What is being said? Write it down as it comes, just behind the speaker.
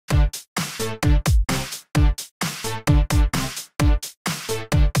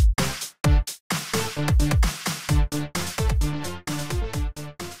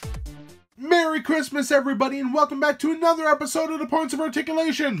Merry Christmas, everybody, and welcome back to another episode of the Points of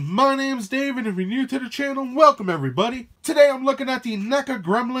Articulation. My name's Dave, and if you're new to the channel, welcome, everybody. Today, I'm looking at the NECA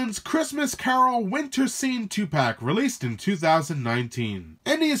Gremlins Christmas Carol Winter Scene 2-pack, released in 2019.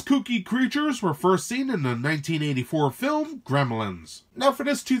 And these kooky creatures were first seen in the 1984 film, Gremlins. Now, for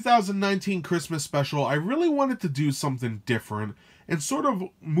this 2019 Christmas special, I really wanted to do something different and sort of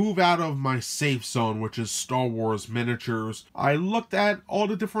move out of my safe zone, which is Star Wars miniatures. I looked at all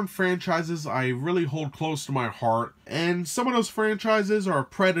the different franchises I really hold close to my heart, and some of those franchises are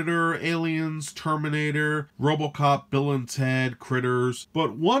Predator, Aliens, Terminator, RoboCop, Bill and Ted, Critters.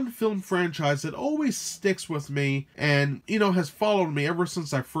 But one film franchise that always sticks with me and, has followed me ever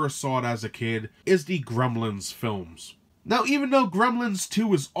since I first saw it as a kid is the Gremlins films. Now, even though Gremlins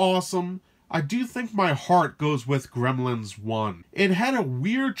 2 is awesome, I do think my heart goes with Gremlins 1. It had a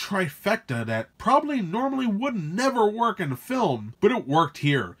weird trifecta that probably normally would never work in a film, but it worked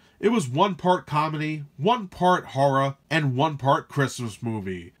here. It was 1 part comedy, 1 part horror, and 1 part Christmas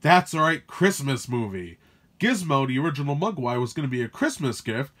movie. That's right, Christmas movie. Gizmo, the original Mogwai, was going to be a Christmas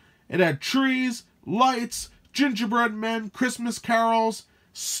gift. It had trees, lights, gingerbread men, Christmas carols,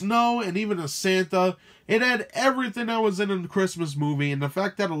 snow, and even a Santa. It had everything that was in a Christmas movie, and the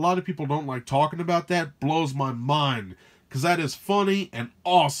fact that a lot of people don't like talking about that blows my mind, because that is funny and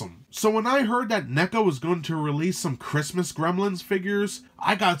awesome. So when I heard that NECA was going to release some Christmas Gremlins figures,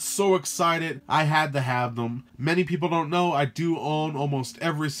 I got so excited I had to have them. Many people don't know I do own almost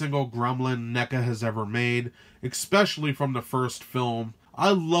every single Gremlin NECA has ever made, especially from the first film. I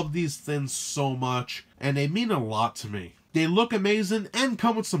love these things so much, and they mean a lot to me. They look amazing and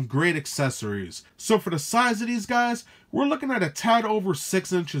come with some great accessories. So for the size of these guys, we're looking at a tad over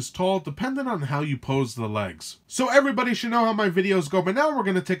 6 inches tall, depending on how you pose the legs. So everybody should know how my videos go, but now we're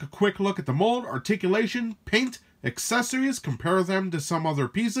going to take a quick look at the mold, articulation, paint, accessories, compare them to some other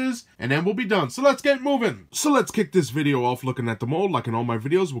pieces, and then we'll be done. So let's get moving. So let's kick this video off looking at the mold. Like in all my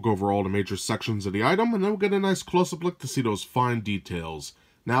videos, we'll go over all the major sections of the item, and then we'll get a nice close-up look to see those fine details.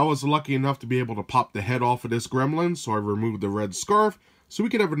 Now, I was lucky enough to be able to pop the head off of this gremlin, so I removed the red scarf so we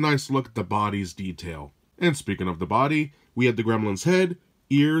could have a nice look at the body's detail. And speaking of the body, we had the gremlin's head,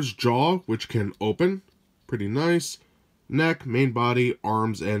 ears, jaw, which can open, pretty nice, neck, main body,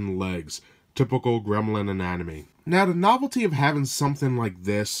 arms, and legs. Typical gremlin anatomy. Now, the novelty of having something like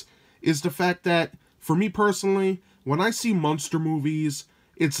this is the fact that, for me personally, when I see monster movies,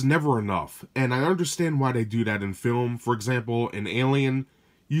 it's never enough. And I understand why they do that in film. For example, in Alien,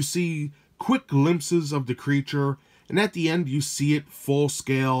 you see quick glimpses of the creature, and at the end you see it full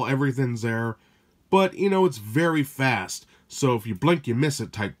scale, everything's there. But, it's very fast, so if you blink you miss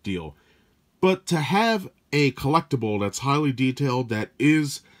it type deal. But to have a collectible that's highly detailed, that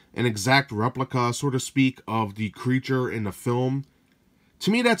is an exact replica, so to speak, of the creature in the film,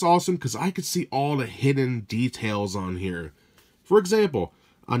 to me that's awesome because I could see all the hidden details on here. For example,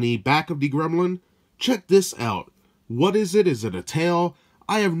 on the back of the gremlin, check this out. What is it? Is it a tail?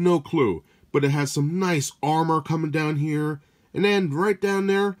 I have no clue, but it has some nice armor coming down here, and then right down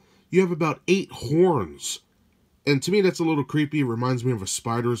there, you have about 8 horns. And to me, that's a little creepy. It reminds me of a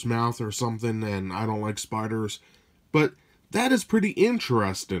spider's mouth or something, and I don't like spiders. But that is pretty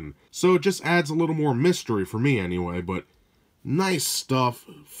interesting, so it just adds a little more mystery for me anyway, but nice stuff,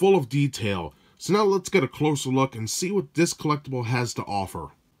 full of detail. So now let's get a closer look and see what this collectible has to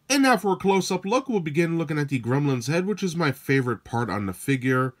offer. And now for a close-up look, we'll begin looking at the gremlin's head, which is my favorite part on the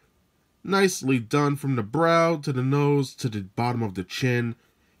figure. Nicely done from the brow to the nose to the bottom of the chin.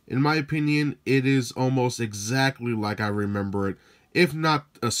 In my opinion, it is almost exactly like I remember it, if not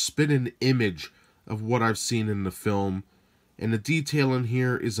a spitting image of what I've seen in the film. And the detail in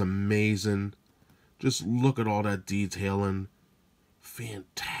here is amazing. Just look at all that detailing.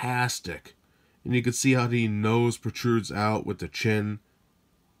 Fantastic. And you can see how the nose protrudes out with the chin.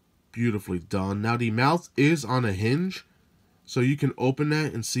 Beautifully done. Now the mouth is on a hinge, so you can open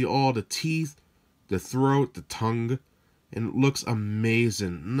that and see all the teeth, the throat, the tongue, and it looks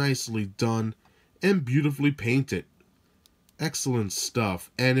amazing. Nicely done and beautifully painted. Excellent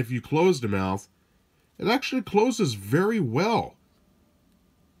stuff. And if you close the mouth, it actually closes very well.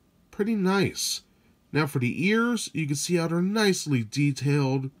 Pretty nice. Now for the ears, you can see how they're nicely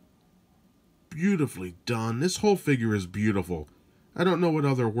detailed. Beautifully done. This whole figure is beautiful. I don't know what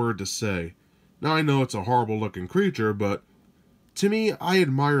other word to say. Now I know it's a horrible looking creature, but to me, I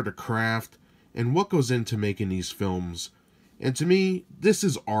admire the craft and what goes into making these films. And to me, this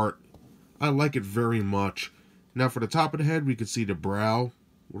is art. I like it very much. Now for the top of the head, we can see the brow.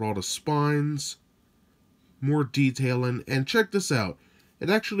 with all the spines. More detailing, and check this out. It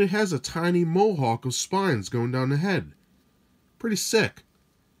actually has a tiny mohawk of spines going down the head. Pretty sick.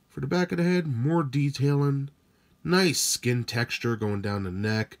 For the back of the head, more detailing. Nice skin texture going down the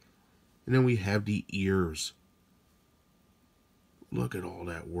neck. And then we have the ears. Look at all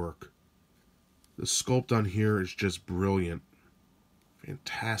that work. The sculpt on here is just brilliant.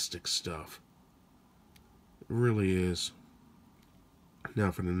 Fantastic stuff. It really is.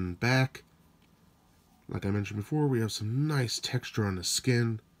 Now for the back. Like I mentioned before, we have some nice texture on the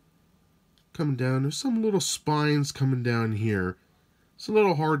skin. Coming down, there's some little spines coming down here. It's a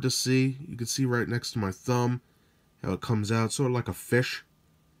little hard to see. You can see right next to my thumb how it comes out, sort of like a fish.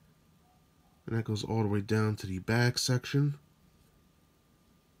 And that goes all the way down to the back section.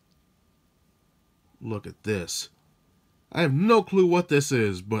 Look at this. I have no clue what this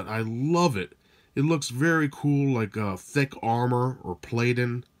is, but I love it. It looks very cool, like thick armor or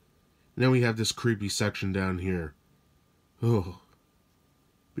plating. And then we have this creepy section down here. Oh.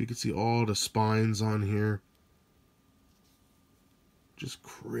 But you can see all the spines on here. Just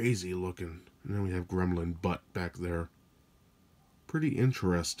crazy looking. And then we have gremlin butt back there. Pretty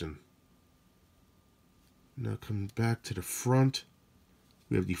interesting. Now coming back to the front.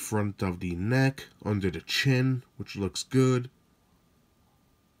 We have the front of the neck, under the chin, which looks good.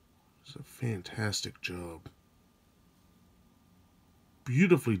 It's a fantastic job.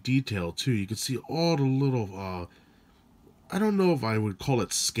 Beautifully detailed too. You can see all the little, I don't know if I would call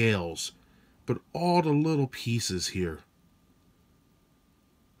it scales, but all the little pieces here.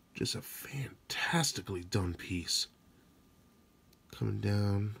 Just a fantastically done piece. Coming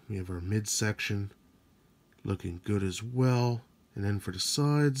down, we have our midsection, looking good as well. And then for the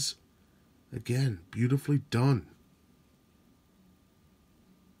sides, again, beautifully done.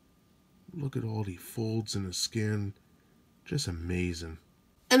 Look at all the folds in the skin. Just amazing.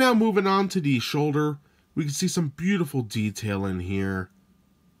 And now moving on to the shoulder, we can see some beautiful detail in here.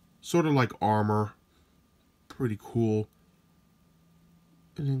 Sort of like armor. Pretty cool.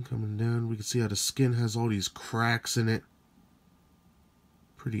 And then coming down, we can see how the skin has all these cracks in it.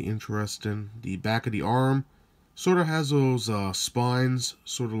 Pretty interesting. The back of the arm sort of has those spines,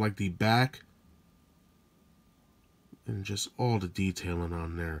 sort of like the back. And just all the detailing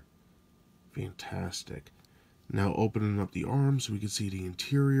on there. Fantastic. Now opening up the arms, we can see the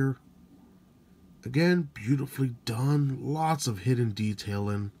interior. Again, beautifully done. Lots of hidden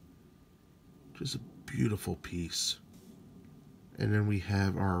detailing. Just a beautiful piece. And then we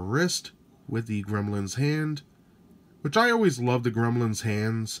have our wrist with the gremlin's hand, which I always love the gremlin's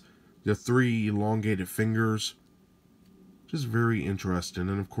hands. The 3 elongated fingers. Just very interesting.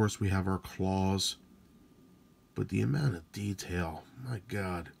 And of course we have our claws. But the amount of detail, my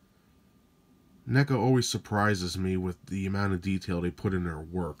God. NECA always surprises me with the amount of detail they put in their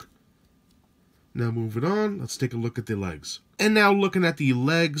work. Now moving on, let's take a look at the legs. And now looking at the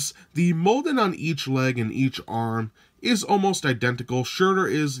legs, the molding on each leg and each arm is almost identical. Sure, there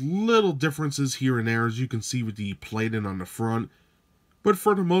is little differences here and there, as you can see with the plating on the front. But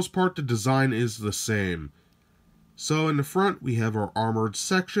for the most part, the design is the same. So in the front, we have our armored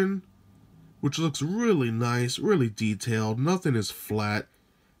section, which looks really nice, really detailed. Nothing is flat.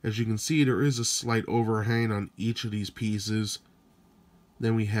 As you can see, there is a slight overhang on each of these pieces.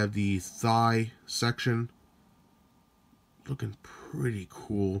 Then we have the thigh section. Looking pretty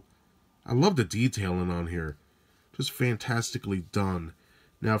cool. I love the detailing on here. Just fantastically done.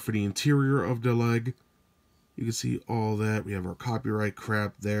 Now for the interior of the leg, you can see all that. We have our copyright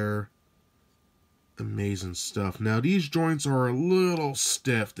crap there. Amazing stuff. Now these joints are a little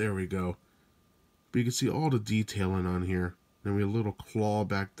stiff. There we go. But you can see all the detailing on here. Then we have a little claw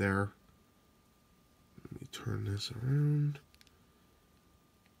back there. Let me turn this around.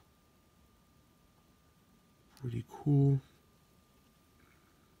 Pretty cool.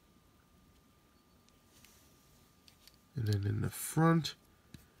 And then in the front,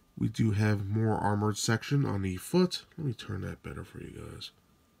 we do have more armored section on the foot. Let me turn that better for you guys.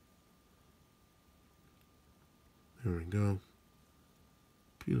 There we go.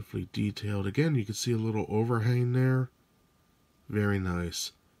 Beautifully detailed. Again, you can see a little overhang there. Very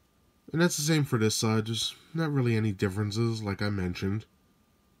nice. And that's the same for this side. There's not really any differences, like I mentioned.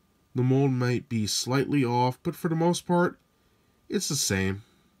 The mold might be slightly off, but for the most part, it's the same.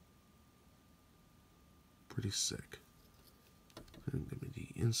 Pretty sick. And give me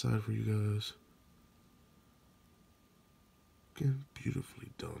the inside for you guys. Again, beautifully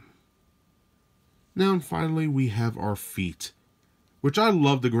done. Now, and finally, we have our feet, which I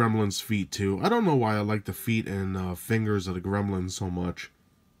love the gremlins' feet too. I don't know why I like the feet and fingers of the gremlins so much.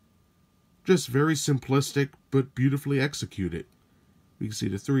 Just very simplistic, but beautifully executed. We can see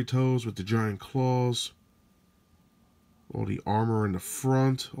the 3 toes with the giant claws. All the armor in the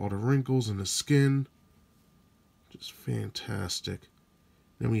front, all the wrinkles in the skin. Just fantastic.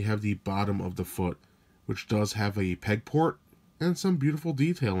 Then we have the bottom of the foot, which does have a peg port and some beautiful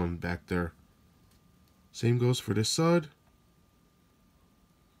detailing back there. Same goes for this side.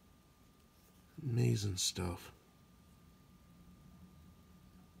 Amazing stuff.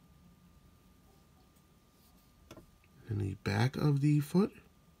 And the back of the foot.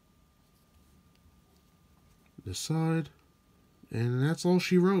 The side. And that's all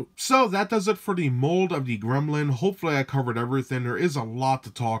she wrote. So that does it for the mold of the gremlin. Hopefully I covered everything. There is a lot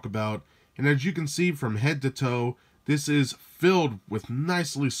to talk about. And as you can see from head to toe, this is filled with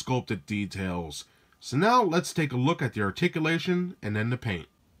nicely sculpted details. So now let's take a look at the articulation and then the paint.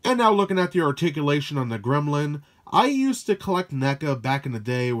 And now looking at the articulation on the gremlin, I used to collect NECA back in the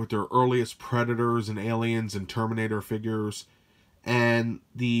day with their earliest Predators and Aliens and Terminator figures. And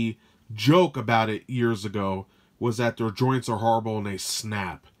the joke about it years ago was that their joints are horrible and they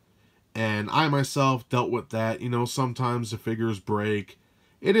snap. And I myself dealt with that. You know, sometimes the figures break.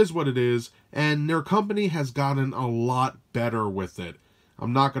 It is what it is. And their company has gotten a lot better with it.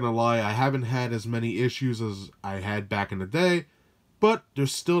 I'm not going to lie, I haven't had as many issues as I had back in the day. But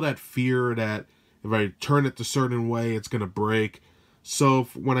there's still that fear that if I turn it the certain way, it's going to break. So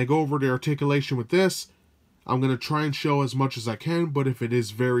when I go over the articulation with this, I'm going to try and show as much as I can. But if it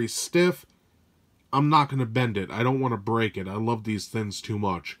is very stiff, I'm not going to bend it. I don't want to break it. I love these things too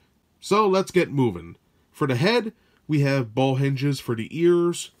much. So let's get moving. For the head, we have ball hinges for the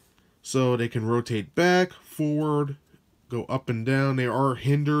ears. So they can rotate back, forward, go up and down. They are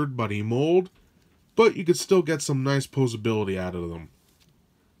hindered by the mold, but you can still get some nice posability out of them.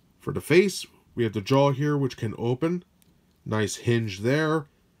 For the face, we have the jaw here, which can open. Nice hinge there.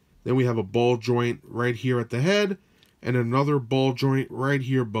 Then we have a ball joint right here at the head, and another ball joint right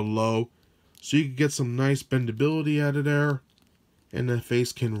here below. So you can get some nice bendability out of there. And the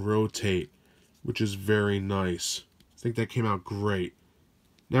face can rotate, which is very nice. I think that came out great.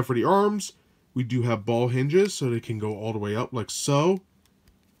 Now for the arms, we do have ball hinges, so they can go all the way up like so.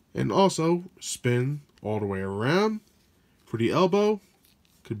 And also spin all the way around. For the elbow,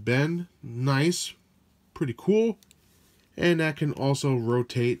 could bend. Nice. Pretty cool. And that can also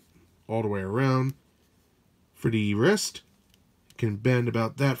rotate all the way around. For the wrist, it can bend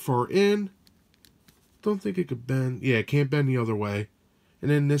about that far in. Don't think it could bend. Yeah, it can't bend the other way.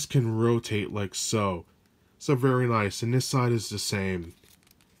 And then this can rotate like so. So very nice. And this side is the same.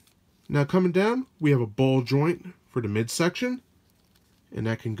 Now coming down, we have a ball joint for the midsection. And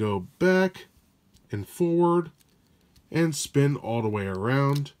that can go back and forward and spin all the way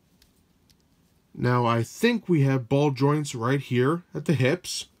around. Now I think we have ball joints right here at the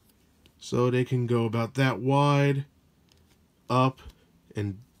hips. So they can go about that wide, up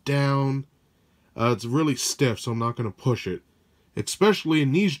and down. It's really stiff, so I'm not going to push it. Especially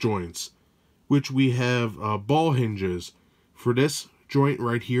in these joints, which we have ball hinges for this joint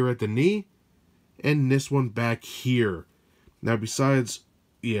right here at the knee, and this one back here. Now besides,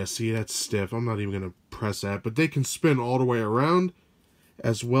 yeah, see, that's stiff. I'm not even going to press that, but they can spin all the way around,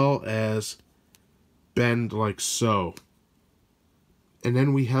 as well as bend like so. And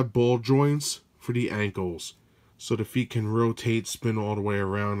then we have ball joints for the ankles. So the feet can rotate, spin all the way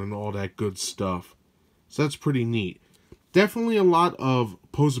around, and all that good stuff. So that's pretty neat. Definitely a lot of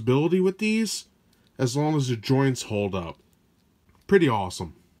posability with these, as long as the joints hold up. Pretty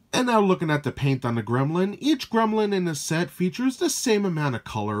awesome. And now looking at the paint on the gremlin, each gremlin in the set features the same amount of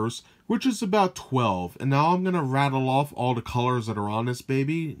colors, which is about 12. And now I'm going to rattle off all the colors that are on this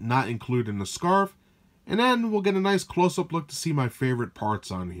baby, not including the scarf. And then we'll get a nice close-up look to see my favorite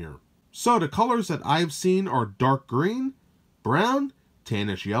parts on here. So the colors that I've seen are dark green, brown,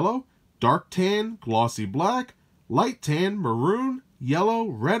 tannish yellow, dark tan, glossy black, light tan, maroon, yellow,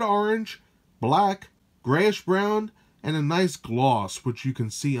 red orange, black, grayish brown, and a nice gloss, which you can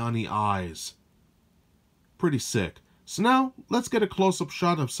see on the eyes. Pretty sick. So now, let's get a close-up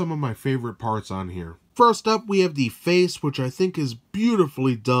shot of some of my favorite parts on here. First up, we have the face, which I think is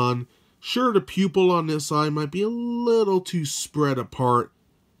beautifully done. Sure, the pupil on this side might be a little too spread apart,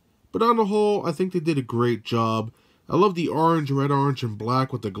 but on the whole, I think they did a great job. I love the orange, red, orange, and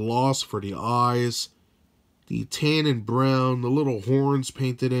black with the gloss for the eyes. The tan and brown, the little horns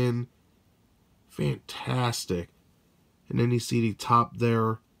painted in. Fantastic. And then you see the top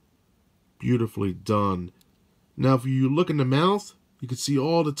there. Beautifully done. Now, if you look in the mouth, you can see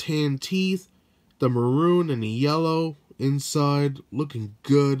all the tan teeth, the maroon and the yellow inside, looking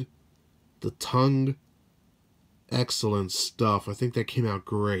good. The tongue, excellent stuff. I think that came out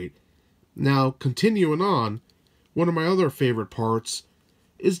great. Now, continuing on, one of my other favorite parts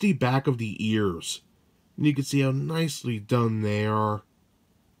is the back of the ears. And you can see how nicely done they are.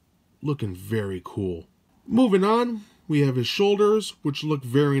 Looking very cool. Moving on, we have his shoulders, which look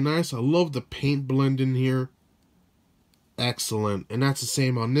very nice. I love the paint blend in here. Excellent. And that's the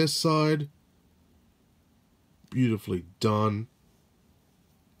same on this side. Beautifully done.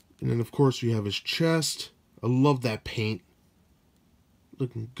 And then, of course, you have his chest. I love that paint.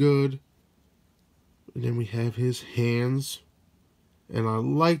 Looking good. And then we have his hands. And I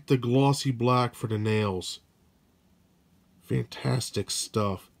like the glossy black for the nails. Fantastic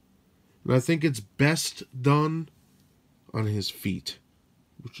stuff. And I think it's best done on his feet,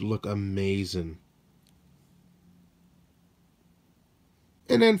 which look amazing.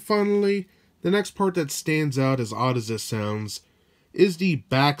 And then finally, the next part that stands out, as odd as it sounds, is the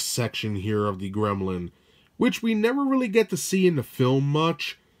back section here of the gremlin, which we never really get to see in the film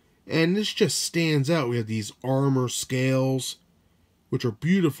much, and this just stands out. We have these armor scales, which are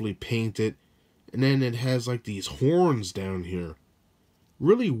beautifully painted, and then it has like these horns down here.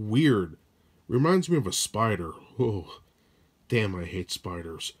 Really weird. Reminds me of a spider. Oh, damn, I hate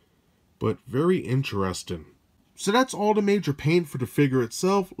spiders. But very interesting. So that's all the major paint for the figure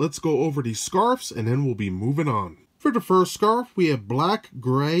itself. Let's go over these scarves, and then we'll be moving on. For the first scarf, we have black,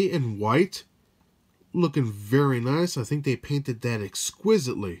 gray, and white. Looking very nice. I think they painted that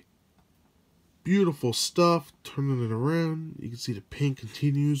exquisitely. Beautiful stuff. Turning it around, you can see the paint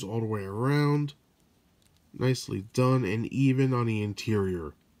continues all the way around. Nicely done and even on the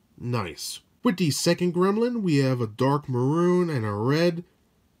interior. Nice. With the second gremlin, we have a dark maroon and a red.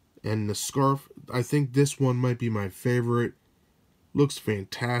 And the scarf, I think this one might be my favorite. Looks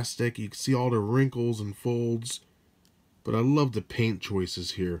fantastic. You can see all the wrinkles and folds. But I love the paint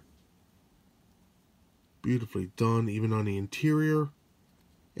choices here. Beautifully done, even on the interior.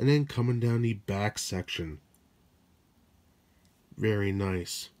 And then coming down the back section. Very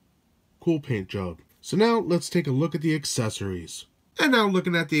nice. Cool paint job. So now let's take a look at the accessories. And now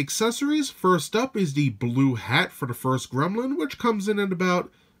looking at the accessories, first up is the blue hat for the first gremlin, which comes in at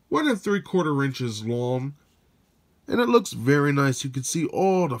about 1 3/4 inches long. And it looks very nice. You can see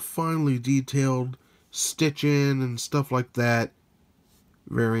all the finely detailed stitching and stuff like that.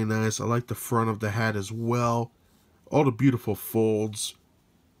 Very nice. I like the front of the hat as well. All the beautiful folds.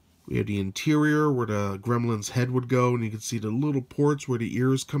 We have the interior where the gremlin's head would go, and you can see the little ports where the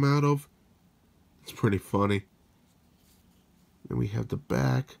ears come out of. It's pretty funny. Then we have the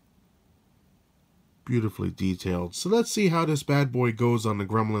back. Beautifully detailed. So let's see how this bad boy goes on the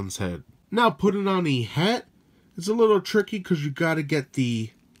gremlin's head. Now putting on the hat, it's a little tricky because you got to get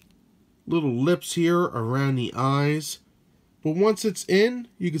the little lips here around the eyes. But once it's in,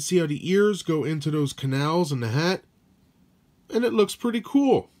 you can see how the ears go into those canals in the hat. And it looks pretty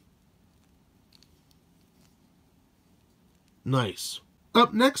cool. Nice.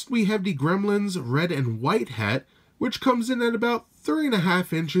 Up next, we have the Gremlins red and white hat, which comes in at about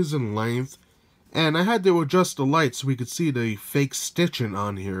 3.5 inches in length. And I had to adjust the light so we could see the fake stitching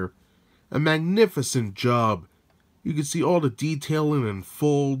on here. A magnificent job. You can see all the detailing and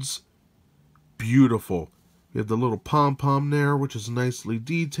folds. Beautiful. We have the little pom-pom there, which is nicely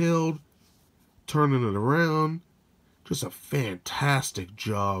detailed. Turning it around. Just a fantastic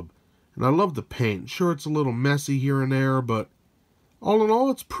job. And I love the paint. Sure, it's a little messy here and there, but all in all,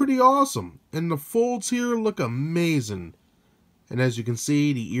 it's pretty awesome. And the folds here look amazing. And as you can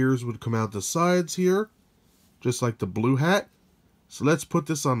see, the ears would come out the sides here, just like the blue hat. So let's put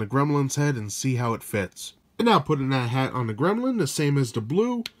this on the gremlin's head and see how it fits. And now putting that hat on the gremlin, the same as the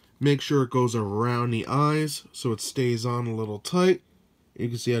blue. Make sure it goes around the eyes so it stays on a little tight. You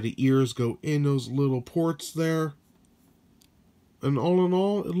can see how the ears go in those little ports there. And all in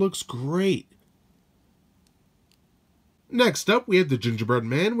all, it looks great. Next up, we have the gingerbread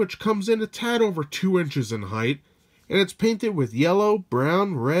man, which comes in a tad over 2 inches in height. And it's painted with yellow,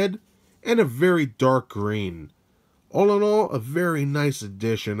 brown, red, and a very dark green. All in all, a very nice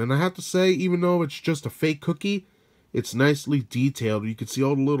addition. And I have to say, even though it's just a fake cookie, it's nicely detailed. You can see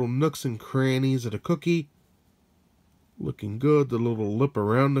all the little nooks and crannies of the cookie. Looking good. The little lip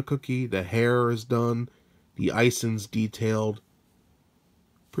around the cookie. The hair is done. The icing's detailed.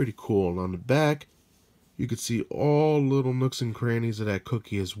 Pretty cool. And on the back, you can see all little nooks and crannies of that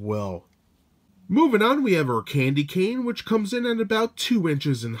cookie as well. Moving on, we have our candy cane, which comes in at about 2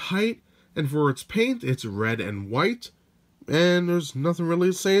 inches in height. And for its paint, it's red and white. And there's nothing really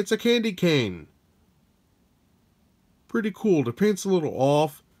to say, it's a candy cane. Pretty cool. The paint's a little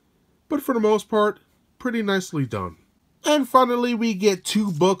off, but for the most part, pretty nicely done. And finally, we get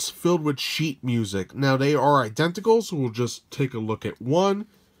 2 books filled with sheet music. Now, they are identical, so we'll just take a look at one.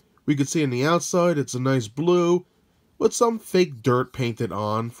 We can see on the outside, it's a nice blue with some fake dirt painted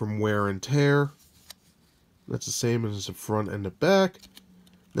on from wear and tear. That's the same as the front and the back.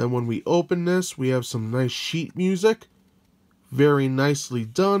 Then when we open this, we have some nice sheet music. Very nicely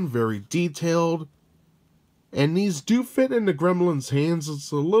done, very detailed. And these do fit in the Gremlin's hands.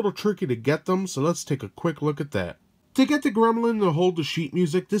 It's a little tricky to get them, so let's take a quick look at that. To get the Gremlin to hold the sheet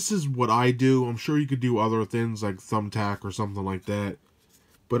music, this is what I do. I'm sure you could do other things like thumbtack or something like that.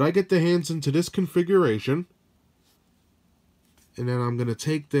 But I get the hands into this configuration. And then I'm going to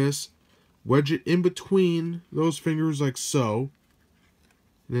take this, wedge it in between those fingers like so.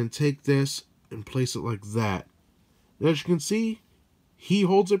 And then take this and place it like that. And as you can see, he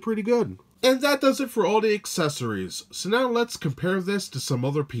holds it pretty good. And that does it for all the accessories. So now let's compare this to some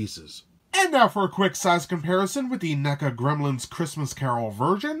other pieces. And now for a quick size comparison with the NECA Gremlins Christmas Carol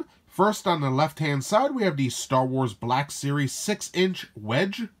version. First, on the left-hand side, we have the Star Wars Black Series 6-inch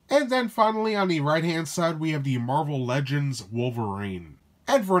Wedge. And then finally, on the right-hand side, we have the Marvel Legends Wolverine.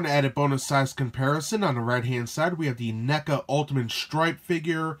 And for an added bonus size comparison, on the right-hand side, we have the NECA Ultimate Stripe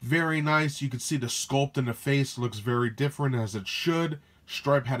figure. Very nice. You can see the sculpt in the face looks very different, as it should.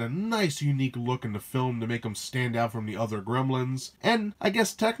 Stripe had a nice, unique look in the film to make him stand out from the other Gremlins. And I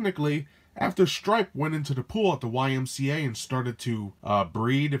guess technically, after Stripe went into the pool at the YMCA and started to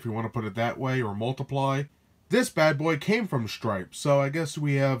breed, if you want to put it that way, or multiply, this bad boy came from Stripe. So I guess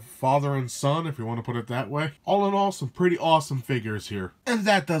we have father and son, if you want to put it that way. All in all, some pretty awesome figures here. And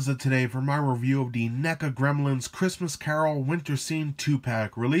that does it today for my review of the NECA Gremlins Christmas Carol Winter Scene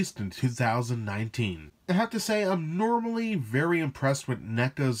 2-pack released in 2019. I have to say, I'm normally very impressed with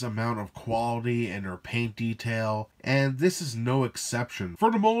NECA's amount of quality and their paint detail, and this is no exception. For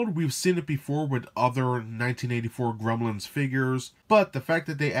the mold, we've seen it before with other 1984 Gremlins figures, but the fact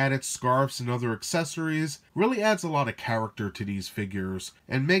that they added scarves and other accessories really adds a lot of character to these figures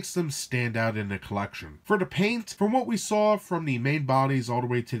and makes them stand out in the collection. For the paint, from what we saw from the main bodies all the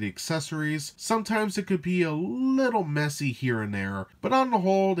way to the accessories, sometimes it could be a little messy here and there, but on the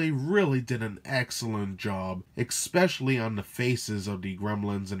whole, they really did an excellent job, especially on the faces of the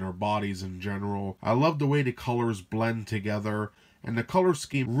Gremlins and their bodies in general. I love the way the colors blend together, and the color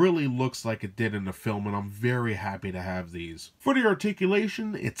scheme really looks like it did in the film, and I'm very happy to have these. For the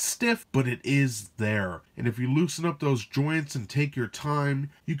articulation, it's stiff, but it is there. And if you loosen up those joints and take your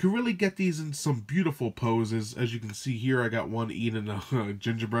time, you can really get these in some beautiful poses. As you can see here, I got one eating a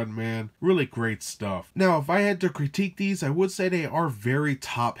gingerbread man. Really great stuff. Now, if I had to critique these, I would say they are very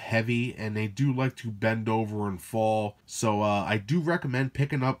top heavy, and they do like to bend over and fall. So I do recommend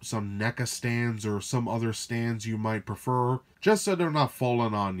picking up some NECA stands or some other stands you might prefer, just so they're not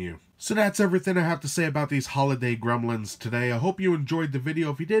falling on you. So that's everything I have to say about these holiday Gremlins today. I hope you enjoyed the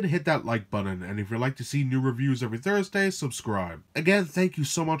video. If you did, hit that like button. And if you'd like to see new reviews every Thursday, subscribe. Again, thank you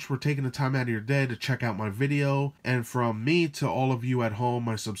so much for taking the time out of your day to check out my video. And from me to all of you at home,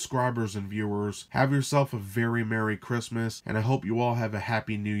 my subscribers and viewers, have yourself a very Merry Christmas. And I hope you all have a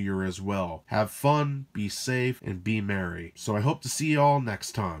Happy New Year as well. Have fun, be safe, and be merry. So I hope to see you all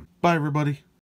next time. Bye, everybody.